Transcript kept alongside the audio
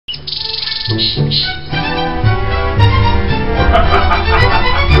We're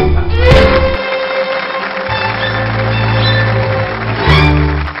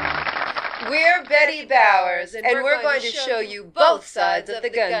Betty Bowers, and we're going to show you both sides of the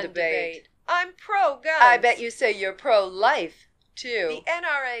gun debate. I'm pro-guns. I bet you say you're pro-life, too. The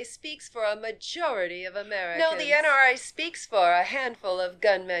NRA speaks for a majority of Americans. No, the NRA speaks for a handful of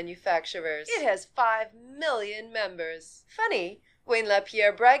gun manufacturers. It has 5 million members. Funny, Wayne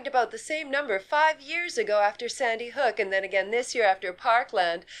LaPierre bragged about the same number 5 years ago after Sandy Hook, and then again this year after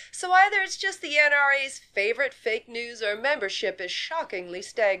Parkland. So either it's just the NRA's favorite fake news, or membership is shockingly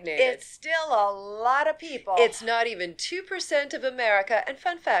stagnated. It's still a lot of people. It's not even 2% of America, and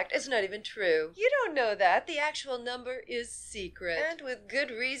fun fact, it's not even true. You don't know that. The actual number is secret. And with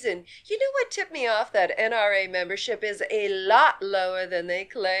good reason. You know what tipped me off that NRA membership is a lot lower than they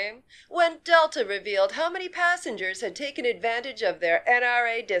claim? When Delta revealed how many passengers had taken advantage of their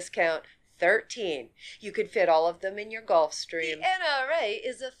NRA discount. 13. You could fit all of them in your Gulfstream. The NRA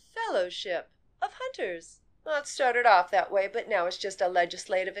is a fellowship of hunters. Well, it started off that way, but now it's just a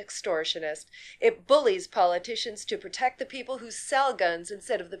legislative extortionist. It bullies politicians to protect the people who sell guns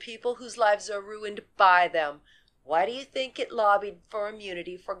instead of the people whose lives are ruined by them. Why do you think it lobbied for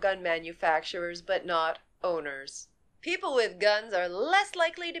immunity for gun manufacturers but not owners? People with guns are less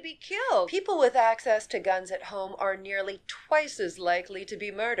likely to be killed. People with access to guns at home are nearly twice as likely to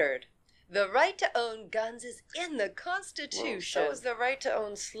be murdered. The right to own guns is in the Constitution. Well, so is the right to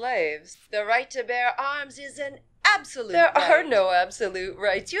own slaves. The right to bear arms is an absolute There right. are no absolute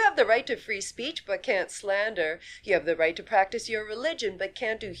rights. You have the right to free speech but can't slander. You have the right to practice your religion but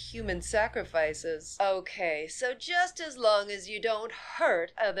can't do human sacrifices. Okay, so just as long as you don't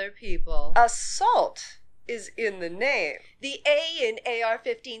hurt other people. Assault is in the name. The A in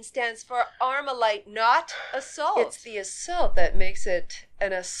AR-15 stands for Armalite, not assault. It's the assault that makes it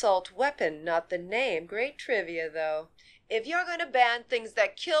an assault weapon, not the name. Great trivia, though. If you're going to ban things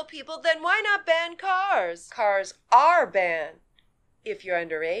that kill people, then why not ban cars? Cars are banned. If you're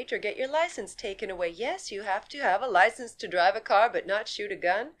underage or get your license taken away, yes, you have to have a license to drive a car but not shoot a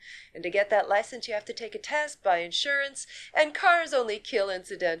gun. And to get that license, you have to take a test, buy insurance, and cars only kill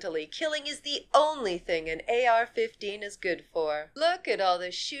incidentally. Killing is the only thing an AR-15 is good for. Look at all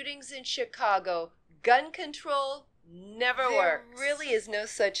the shootings in Chicago. Gun control never works. There really is no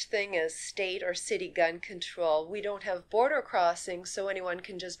such thing as state or city gun control. We don't have border crossings, so anyone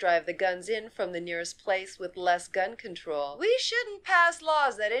can just drive the guns in from the nearest place with less gun control. We shouldn't pass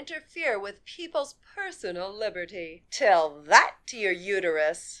laws that interfere with people's personal liberty. Tell that to your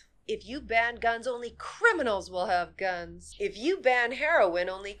uterus. If you ban guns, only criminals will have guns. If you ban heroin,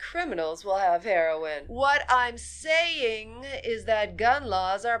 only criminals will have heroin. What I'm saying is that gun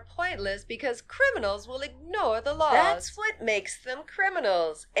laws are pointless because criminals will ignore the laws. That's what makes them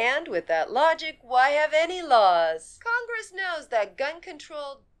criminals. And with that logic, why have any laws? Congress knows that gun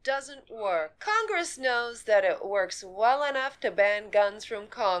control doesn't work. Congress knows that it works well enough to ban guns from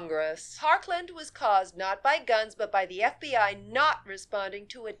Congress. Parkland was caused not by guns but by the FBI not responding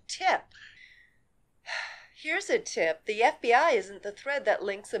to a tip. Here's a tip. The FBI isn't the thread that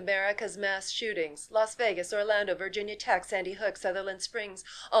links America's mass shootings. Las Vegas, Orlando, Virginia Tech, Sandy Hook, Sutherland Springs.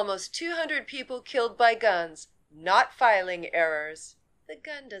 Almost 200 people killed by guns. Not filing errors. The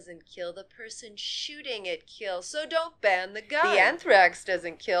gun doesn't kill, the person shooting it kills, so don't ban the gun. The anthrax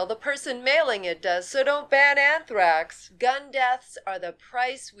doesn't kill, the person mailing it does, so don't ban anthrax. Gun deaths are the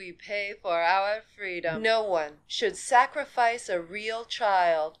price we pay for our freedom. No one should sacrifice a real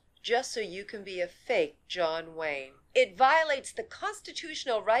child just so you can be a fake John Wayne. It violates the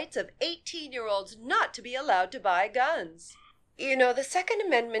constitutional rights of 18-year-olds not to be allowed to buy guns. You know, the Second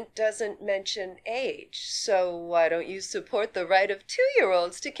Amendment doesn't mention age, so why don't you support the right of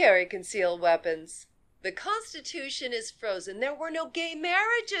 2-year-olds to carry concealed weapons? The Constitution is frozen. There were no gay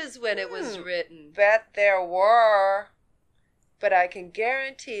marriages when it was written. Bet there were. But I can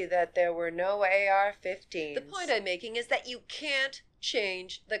guarantee that there were no AR-15s. The point I'm making is that you can't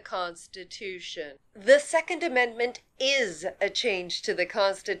change the Constitution. The Second Amendment is a change to the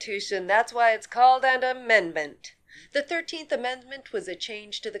Constitution. That's why it's called an amendment. The 13th Amendment was a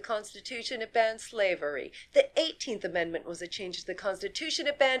change to the Constitution. It banned slavery. The 18th Amendment was a change to the Constitution.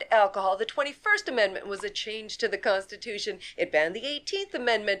 It banned alcohol. The 21st Amendment was a change to the Constitution. It banned the 18th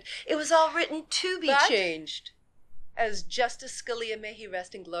Amendment. It was all written to be changed. As Justice Scalia, may he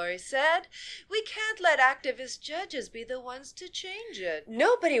rest in glory, said, we can't let activist judges be the ones to change it.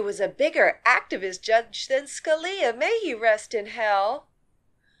 Nobody was a bigger activist judge than Scalia. May he rest in hell.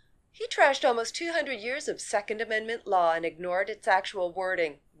 He trashed almost 200 years of Second Amendment law and ignored its actual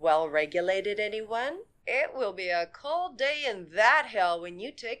wording. Well-regulated, anyone? It will be a cold day in that hell when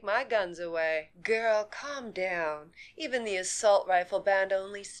you take my guns away. Girl, calm down. Even the assault rifle ban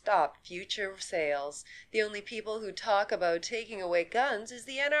only stopped future sales. The only people who talk about taking away guns is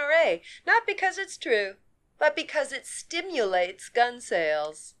the NRA, not because it's true, but because it stimulates gun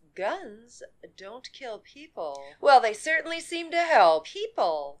sales. Guns don't kill people. Well, they certainly seem to help.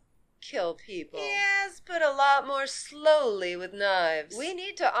 People kill people. Yes, but a lot more slowly with knives. We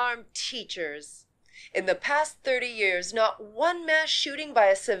need to arm teachers. In the past 30 years, not one mass shooting by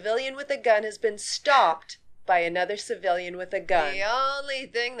a civilian with a gun has been stopped by another civilian with a gun. The only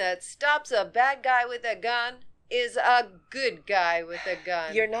thing that stops a bad guy with a gun is a good guy with a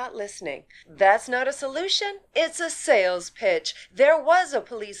gun. You're not listening. That's not a solution. It's a sales pitch. There was a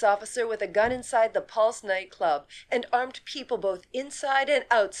police officer with a gun inside the Pulse nightclub and armed people both inside and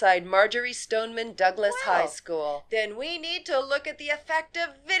outside Marjorie Stoneman Douglas High School. Then we need to look at the effect of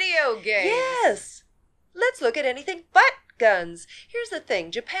video games. Yes! Let's look at anything but guns. Here's the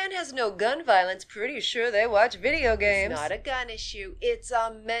thing. Japan has no gun violence. Pretty sure they watch video games. It's not a gun issue. It's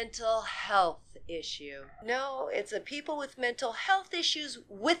a mental health issue. No, it's a people with mental health issues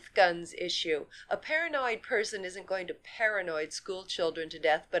with guns issue. A paranoid person isn't going to paranoid school children to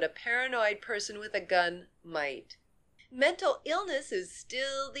death, but a paranoid person with a gun might. Mental illness is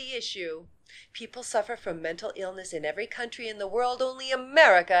still the issue. People suffer from mental illness in every country in the world. Only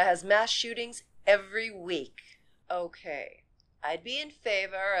America has mass shootings every week. Okay, I'd be in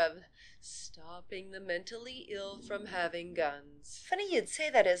favor of stopping the mentally ill from having guns. Funny you'd say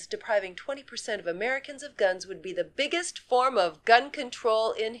that, as depriving 20% of Americans of guns would be the biggest form of gun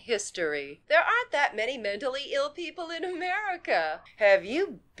control in history. There aren't that many mentally ill people in America. Have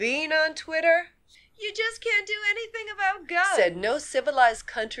you been on Twitter? You just can't do anything about guns. Said no civilized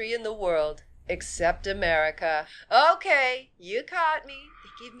country in the world except America. Okay, you caught me.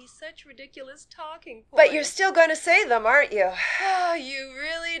 They give me such ridiculous talking points. But you're still going to say them, aren't you? Oh, you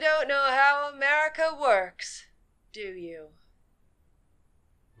really don't know how America works, do you?